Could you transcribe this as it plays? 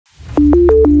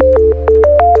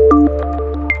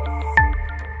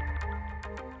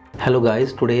Hello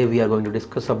guys, today we are going to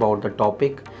discuss about the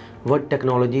topic what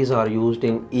technologies are used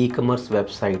in e-commerce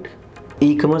website.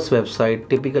 E-commerce website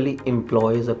typically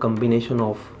employs a combination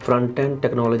of front-end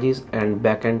technologies and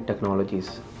back-end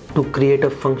technologies to create a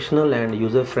functional and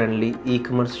user-friendly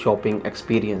e-commerce shopping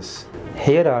experience.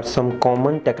 Here are some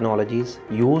common technologies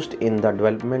used in the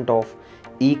development of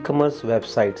e-commerce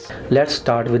websites. Let's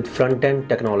start with front-end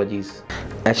technologies.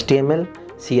 HTML,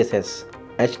 CSS.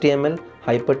 HTML,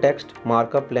 Hypertext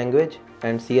Markup Language,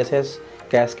 and CSS,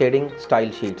 Cascading Style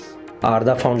Sheets, are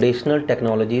the foundational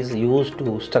technologies used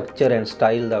to structure and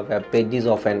style the web pages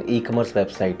of an e-commerce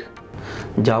website.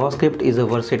 JavaScript is a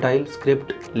versatile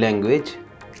script language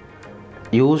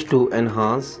used to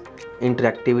enhance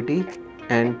interactivity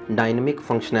and dynamic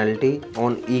functionality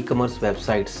on e-commerce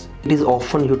websites. It is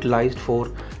often utilized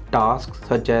for tasks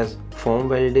such as form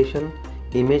validation,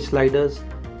 image sliders,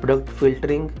 product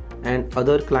filtering, and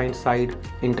other client-side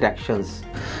interactions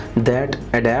that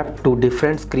adapt to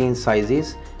different screen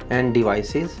sizes and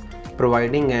devices,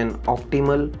 providing an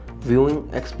optimal viewing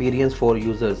experience for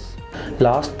users.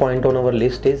 Last point on our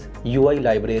list is UI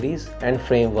libraries and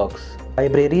frameworks.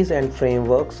 Libraries and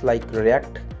frameworks like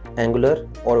React, Angular,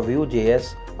 or Vue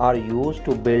JS are used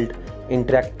to build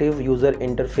interactive user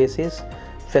interfaces,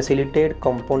 facilitate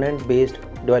component-based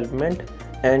development,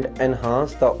 and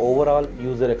enhance the overall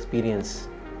user experience.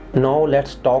 Now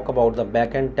let's talk about the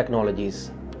backend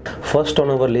technologies. First on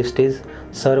our list is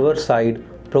server-side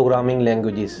programming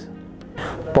languages.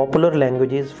 Popular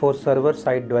languages for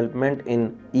server-side development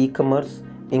in e-commerce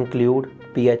include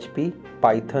PHP,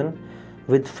 Python,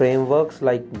 with frameworks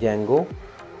like Django,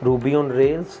 Ruby on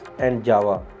Rails, and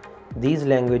Java. These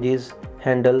languages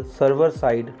handle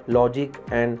server-side logic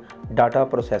and data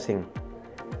processing.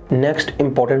 Next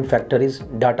important factor is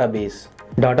database.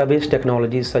 Database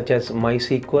technologies such as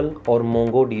MySQL or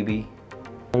MongoDB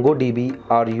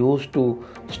are used to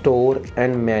store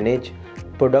and manage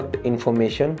product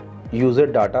information, user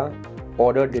data,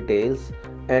 order details,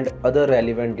 and other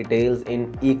relevant details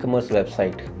in e-commerce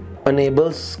website.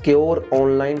 Enables secure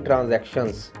online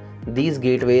transactions. These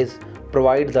gateways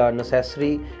provide the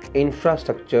necessary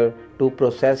infrastructure to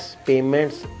process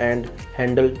payments and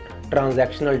handle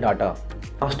transactional data.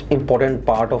 Last important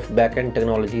part of backend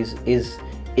technologies is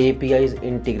APIs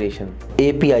integration.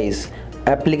 APIs,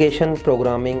 application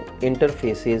programming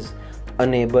interfaces,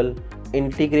 enable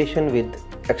integration with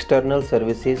external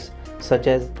services such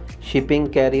as shipping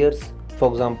carriers,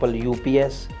 for example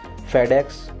UPS,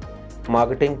 FedEx,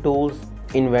 marketing tools,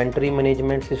 inventory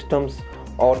management systems,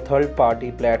 or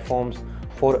third-party platforms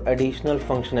for additional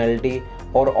functionality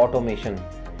or automation.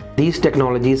 These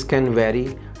technologies can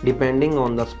vary depending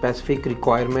on the specific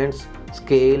requirements,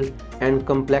 scale, and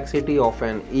complexity of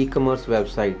an e-commerce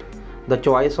website. The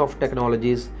choice of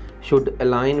technologies should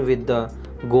align with the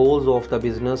goals of the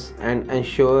business and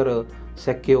ensure a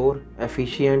secure,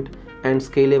 efficient, and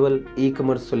scalable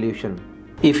e-commerce solution.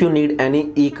 If you need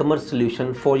any e-commerce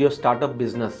solution for your startup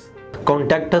business,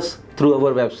 contact us through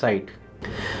our website.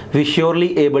 We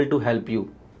surely able to help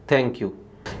you. Thank you.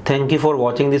 Thank you for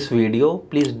watching this video.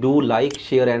 Please do like,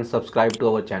 share, and subscribe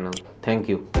to our channel. Thank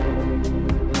you.